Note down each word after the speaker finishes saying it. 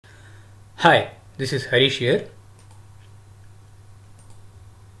Hi, this is Harish here.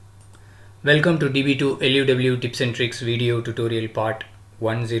 Welcome to DB2 LUW tips and tricks video tutorial part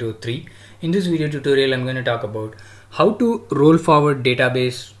 103. In this video tutorial, I'm going to talk about how to roll forward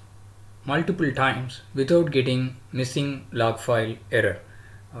database multiple times without getting missing log file error.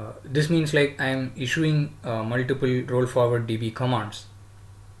 This means like I am issuing multiple roll forward DB commands.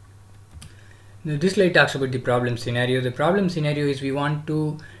 Now, this slide talks about the problem scenario. The problem scenario is we want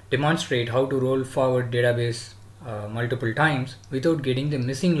to demonstrate how to roll forward database multiple times without getting the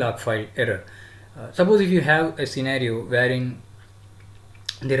missing log file error. Suppose if you have a scenario wherein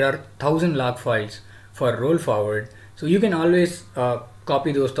there are 1000 log files for roll forward, so you can always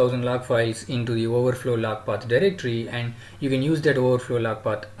copy those 1000 log files into the overflow log path directory, and you can use that overflow log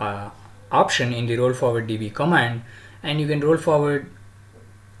path option in the roll forward db command, and you can roll forward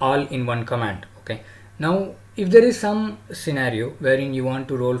all in one command. Okay, now if there is some scenario wherein you want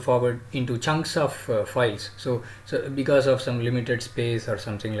to roll forward into chunks of files, so because of some limited space or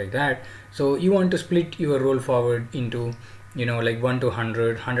something like that, so you want to split your roll forward into, you know, like 1 to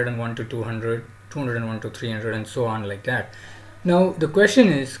 100, 101 to 200, 201 to 300, and so on like that. Now the question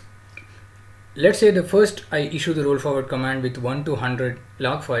is, let's say the first I issue the roll forward command with 1 to 100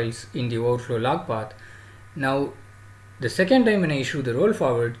 log files in the overflow log path. Now the second time when I issue the roll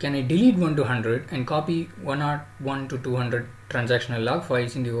forward, can I delete 1 to 100 and copy 101 to 200 transactional log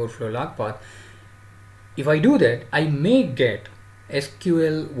files in the overflow log path? If I do that, I may get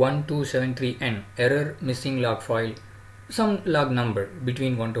SQL1273N, error missing log file, some log number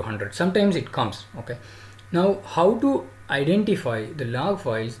between 1 to 100. Sometimes it comes. Okay. Now how to identify the log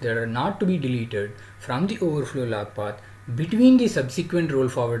files that are not to be deleted from the overflow log path between the subsequent roll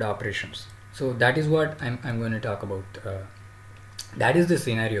forward operations? So that is what I'm going to talk about. That is the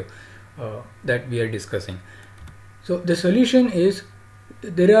scenario that we are discussing. So the solution is,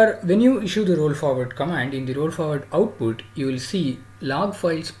 when you issue the roll forward command, in the roll forward output you will see log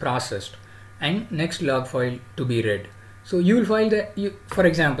files processed and next log file to be read. So you will find that, for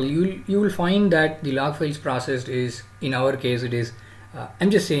example, you will find that the log files processed is, in our case it is,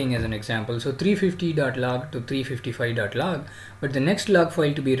 I'm just saying as an example, so 350.log to 355.log, but the next log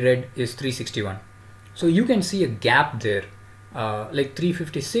file to be read is 361. So you can see a gap there, like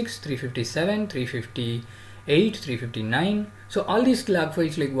 356, 357, 358, 359. So all these log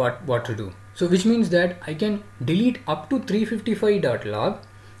files, like what to do? So which means that I can delete up to 355.log,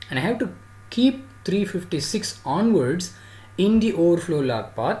 and I have to keep 356 onwards in the overflow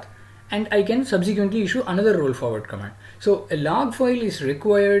log path, and I can subsequently issue another roll forward command. So a log file is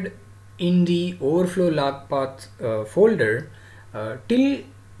required in the overflow log path folder till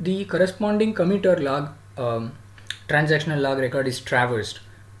the corresponding commit or log transactional log record is traversed.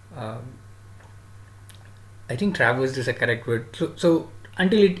 I think traversed is a correct word. So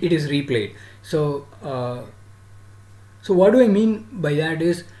until it is replayed. So what do I mean by that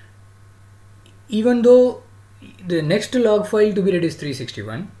is, even though the next log file to be read is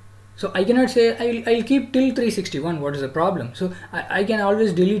 361, so I cannot say I'll keep till 361. What is the problem? So I can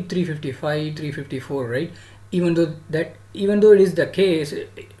always delete 355, 354, right? Even though it is the case,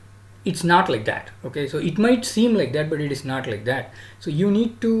 it's not like that. Okay, so it might seem like that, but it is not like that. So you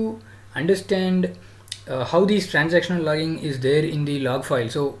need to understand how this transactional logging is there in the log file.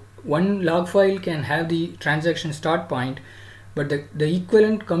 So one log file can have the transaction start point, but the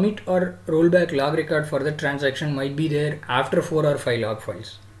equivalent commit or rollback log record for the transaction might be there after 4 or 5 log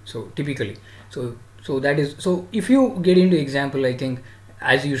files. So typically, so that is, so if you get into example, I think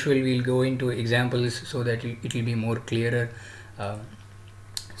as usual we'll go into examples so that it will be more clearer.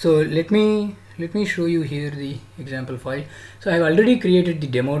 So let me show you here the example file. So I've already created the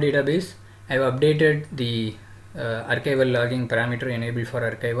demo database. I've updated the archival logging parameter enabled for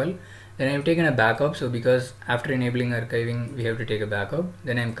archival. Then I've taken a backup. So because after enabling archiving we have to take a backup.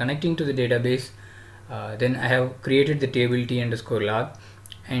 Then I'm connecting to the database. Then I have created the table t_log,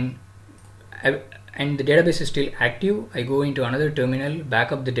 and the database is still active. I go into another terminal,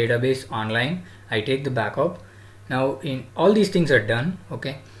 backup the database online. I take the backup. Now in all these things are done.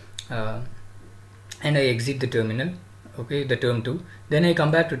 Okay, and I exit the terminal. Okay, the term 2. Then I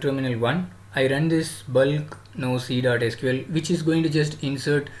come back to terminal 1. I run this bulk no c.sql, which is going to just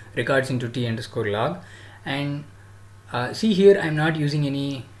insert records into t_log, and see here I'm not using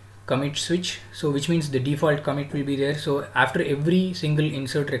any commit switch, so which means the default commit will be there. So after every single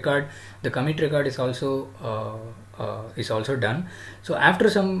insert record, the commit record is also done. So after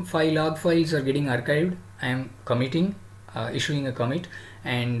some 5 log files are getting archived, I am committing, issuing a commit,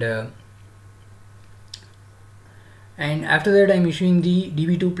 and after that I'm issuing the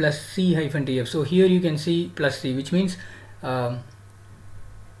DB2 plus C -tf. So here you can see plus C, which means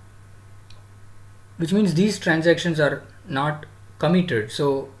which means these transactions are not committed.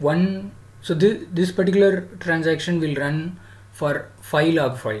 So this particular transaction will run for 5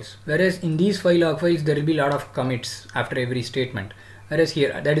 log files, whereas in these 5 log files there will be a lot of commits after every statement, whereas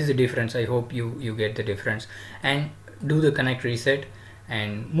here that is the difference. I hope you get the difference. And do the connect reset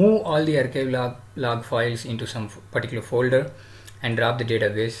and move all the archive log files into some particular folder and drop the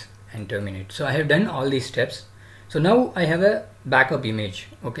database and terminate. So I have done all these steps. So now I have a backup image.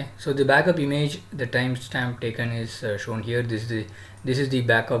 Okay, so the backup image, the timestamp taken is shown here. This is the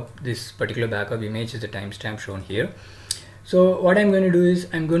backup. This particular backup image is the timestamp shown here. So what I'm going to do is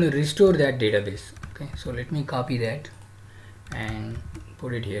I'm going to restore that database. Okay, so let me copy that and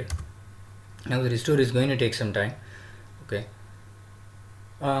put it here. Now the restore is going to take some time. Okay.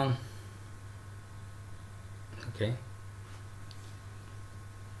 Okay.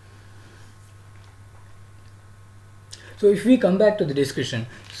 So if we come back to the discussion,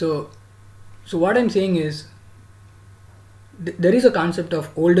 so what I'm saying is there is a concept of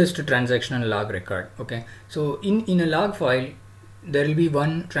oldest transactional log record. Okay, so in a log file there will be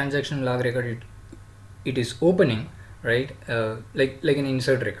one transactional log record. It is opening, right? Like an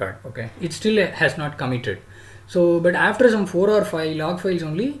insert record. Okay, it still has not committed. So but after some 4 or 5 log files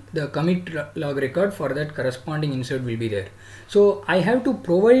only, the commit log record for that corresponding insert will be there. So I have to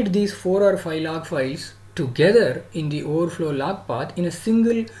provide these 4 or 5 log files together in the overflow log path in a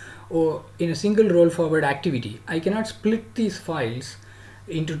single roll forward activity. I cannot split these files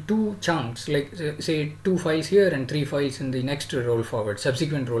into 2 chunks, like say 2 files here and 3 files in the next roll forward,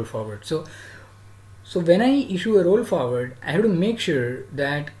 subsequent roll forward. So when I issue a roll forward, I have to make sure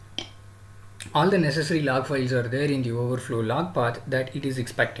that all the necessary log files are there in the overflow log path that it is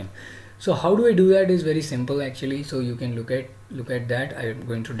expecting. So how do I do that is very simple actually. So you can look at that. I am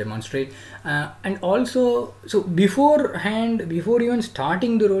going to demonstrate. And also, so before even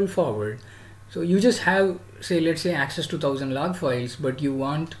starting the roll forward, so you just have, say, let's say access to 1000 log files, but you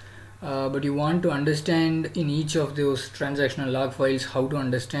want to understand in each of those transactional log files how to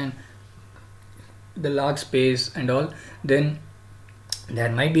understand the log space and all. Then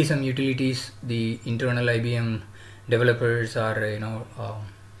there might be some utilities the internal IBM developers or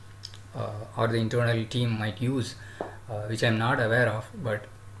the internal team might use, which I'm not aware of, but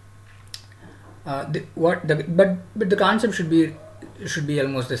the concept should be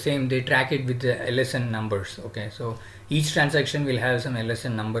almost the same. They track it with the LSN numbers. Okay, so each transaction will have some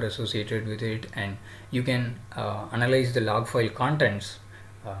LSN number associated with it, and you can analyze the log file contents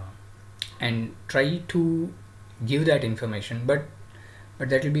and try to give that information, but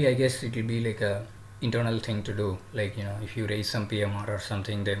that will be, I guess it will be like a internal thing to do. Like, if you raise some PMR or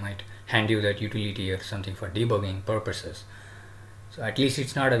something, they might hand you that utility or something for debugging purposes. So at least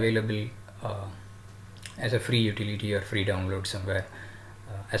it's not available as a free utility or free download somewhere,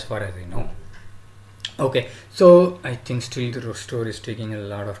 as far as I know. Okay, so I think still the restore is taking a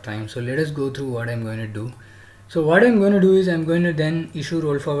lot of time. So let us go through what I'm going to do. So what I'm going to do is I'm going to then issue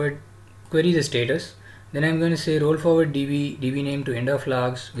roll forward, query the status. Then I'm going to say roll forward DB name to end of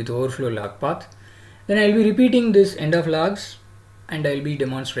logs with overflow log path. Then I'll be repeating this end of logs and I'll be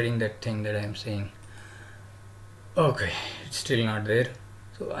demonstrating that thing that I'm saying. Okay, it's still not there.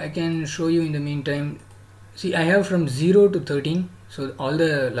 So I can show you in the meantime. See, I have from 0 to 13. So all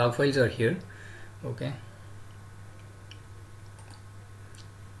the log files are here. Okay.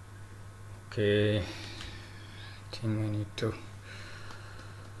 Okay. I think I need to.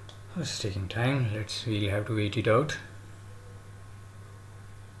 It's taking time. We'll have to wait it out.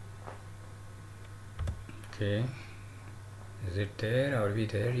 Okay. Is it there? Are we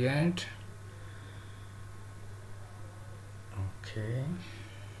there yet? Okay.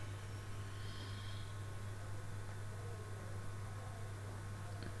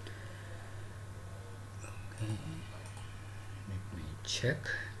 Okay. Let me check.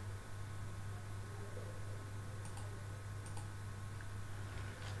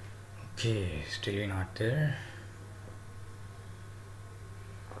 Okay, still not there.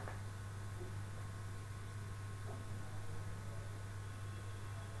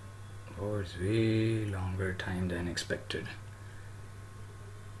 Oh, it's way longer time than expected.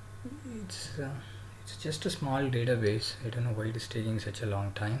 It's just a small database. I don't know why it is taking such a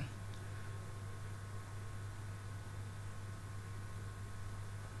long time.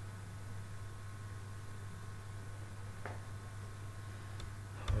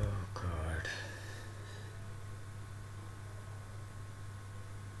 Oh God.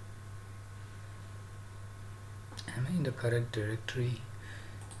 Am I in the correct directory?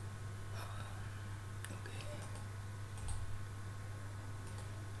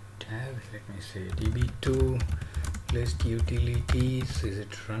 Let me say DB2 list utilities. Is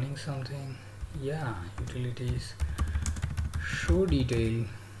it running something? Yeah, utilities, show detail.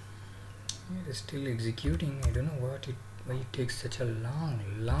 It is still executing. I don't know why it takes such a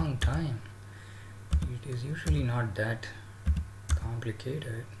long time. It is usually not that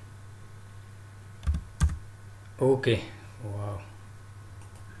complicated. Okay, wow.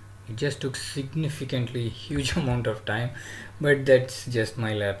 It just took significantly huge amount of time, but that's just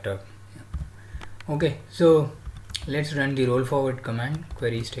my laptop. Okay, so let's run the roll forward command,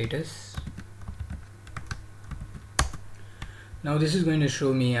 query status. Now this is going to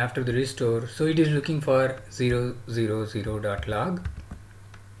show me after the restore. So it is looking for 000.log.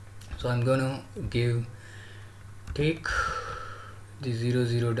 So I'm going to take the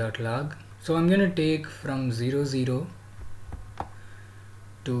 00.log. So I'm going to take from 00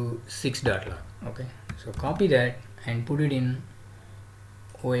 to 6.log. Okay, so copy that and put it in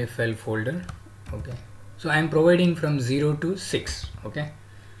OFL folder. Okay, so I'm providing from 0 to 6. Okay,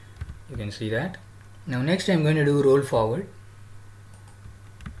 you can see that. Now next I'm going to do roll forward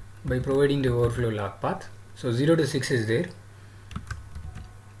by providing the overflow log path. So 0 to 6 is there.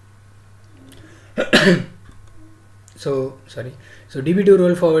 So DB2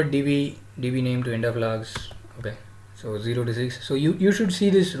 roll forward DB name to end of logs. Okay, so 0 to 6. So you should see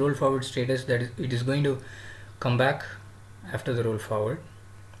this roll forward status, that it is going to come back after the roll forward.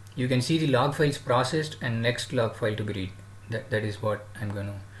 You can see the log files processed and next log file to be read. That is what I'm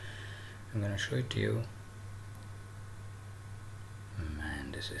gonna show it to you.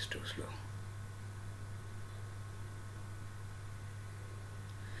 Man, this is too slow.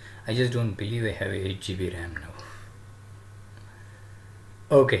 I just don't believe I have 8 GB RAM now.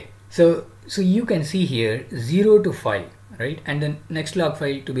 Okay, so you can see here 0 to 5, right? And then next log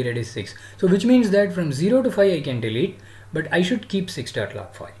file to be read is 6. So which means that from 0 to 5 I can delete, but I should keep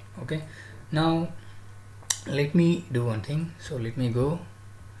 6.log file. Okay, now let me do one thing. So let me go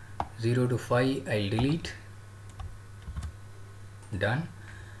 0 to 5, I'll delete. Done.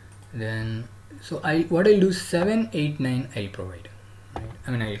 Then what I'll do 7, 8, 9 I'll provide, right?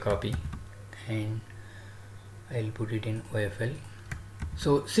 I mean I'll copy and I'll put it in OFL.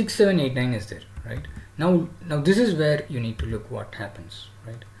 So 6, 7, 8, 9 is there, right? Now this is where you need to look what happens,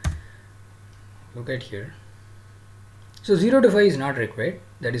 right? Look at here. So 0 to 5 is not required.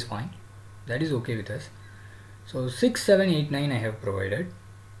 That is fine. That is okay with us. So 6, 7, 8, 9 I have provided.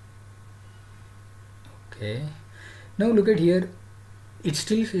 Okay. Now look at here. It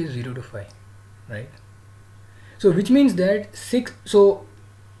still says 0 to 5, right? So which means that 6. So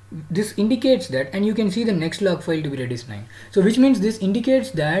this indicates that, and you can see the next log file to be read is 9. So which means this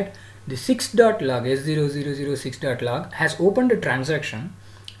indicates that the 6.log S0006.log has opened a transaction,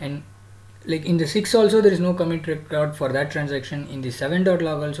 and like in the 6 also there is no commit record for that transaction. In the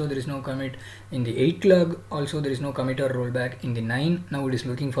 7.log also there is no commit. In the 8 log also there is no commit or rollback. In the 9 now it is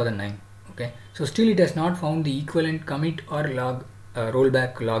looking for the 9. Okay, so still it has not found the equivalent commit or log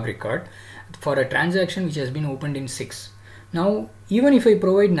rollback log record for a transaction which has been opened in 6. Now even if I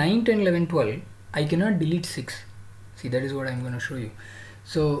provide 9, 10, 11, 12, I cannot delete 6. See, that is what I'm going to show you.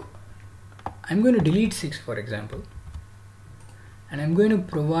 So I'm going to delete 6 for example, and I'm going to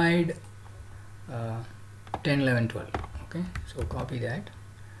provide 10, 11, 12. Okay, so copy that.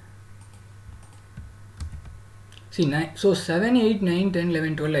 See, so 7, 8, 9, 10,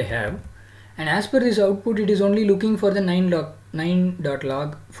 11, 12 I have, and as per this output it is only looking for the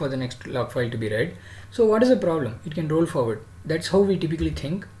 9.log for the next log file to be read. So what is the problem? It can roll forward. That's how we typically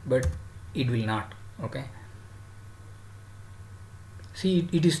think, but it will not. Okay, see,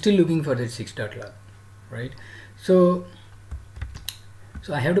 it is still looking for that 6.log, right? So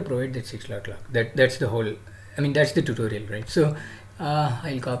I have to provide that 6.log. That's the whole, I mean that's the tutorial, right? So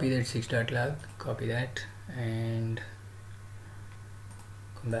I'll copy that 6.log, copy that and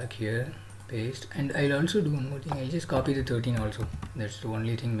come back here, paste, and I'll also do one more thing. I'll just copy the 13 also. That's the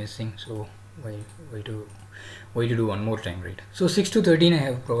only thing missing. So why to do one more time, right? So 6 to 13 I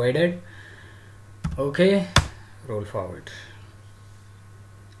have provided. Okay, roll forward.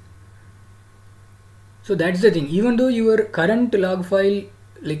 So that's the thing. Even though your current log file,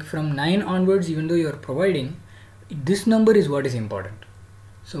 like from 9 onwards, even though you are providing, this number is what is important.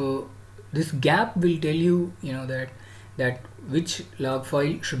 So this gap will tell you, that which log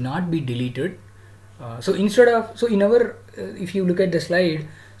file should not be deleted. So instead of, in our, if you look at the slide,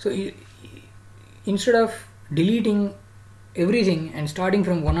 so instead of deleting everything and starting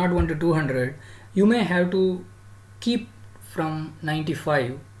from 101 to 200, you may have to keep from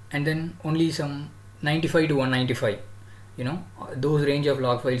 95 and then only some 95 to 195, those range of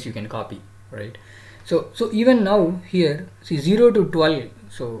log files you can copy, right? So even now here, see 0 to 12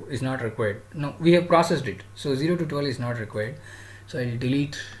 so is not required. No, we have processed it, so 0 to 12 is not required. So I'll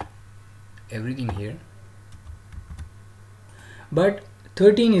delete everything here, but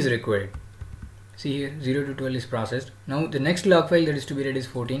 13 is required. See here, 0 to 12 is processed. Now the next log file that is to be read is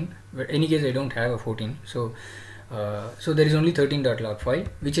 14, but in any case I don't have a 14, so so there is only 13.log file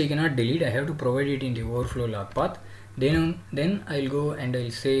which I cannot delete. I have to provide it in the overflow log path. Then I'll go and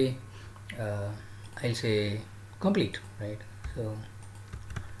I'll say complete, right? So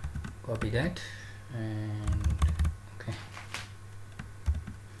copy that and okay,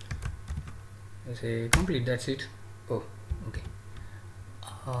 I say complete. That's it. Oh, okay.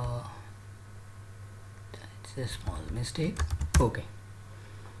 That's a small mistake. Okay.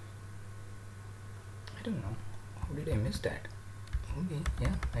 I don't know. How did I miss that? Okay,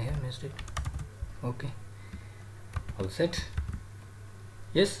 yeah, I have missed it. Okay. All set.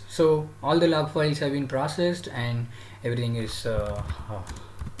 Yes, so all the log files have been processed and everything is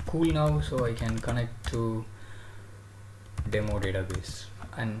cool now, so I can connect to demo database,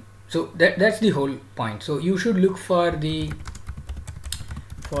 and so that's the whole point. So you should look for the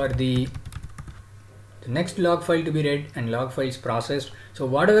next log file to be read and log files processed. So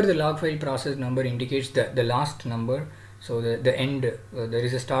whatever the log file process number indicates the last number, so the end, there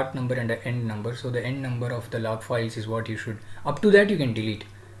is a start number and an end number, so the end number of the log files is what you should, up to that you can delete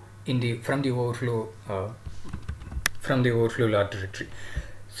from the overflow log directory.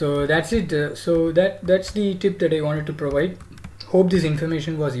 So that's it. So that's the tip that I wanted to provide. Hope this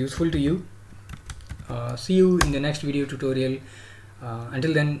information was useful to you. See you in the next video tutorial.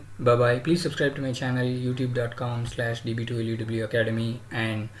 Until then, bye bye. Please subscribe to my channel, youtube.com/db2 academy,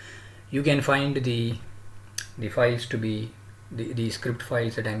 and you can find the files to be the script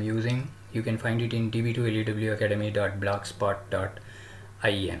files that I'm using. You can find it in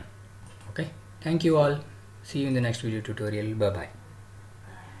db2academy.blogspot.in. Okay, thank you all. See you in the next video tutorial. Bye bye.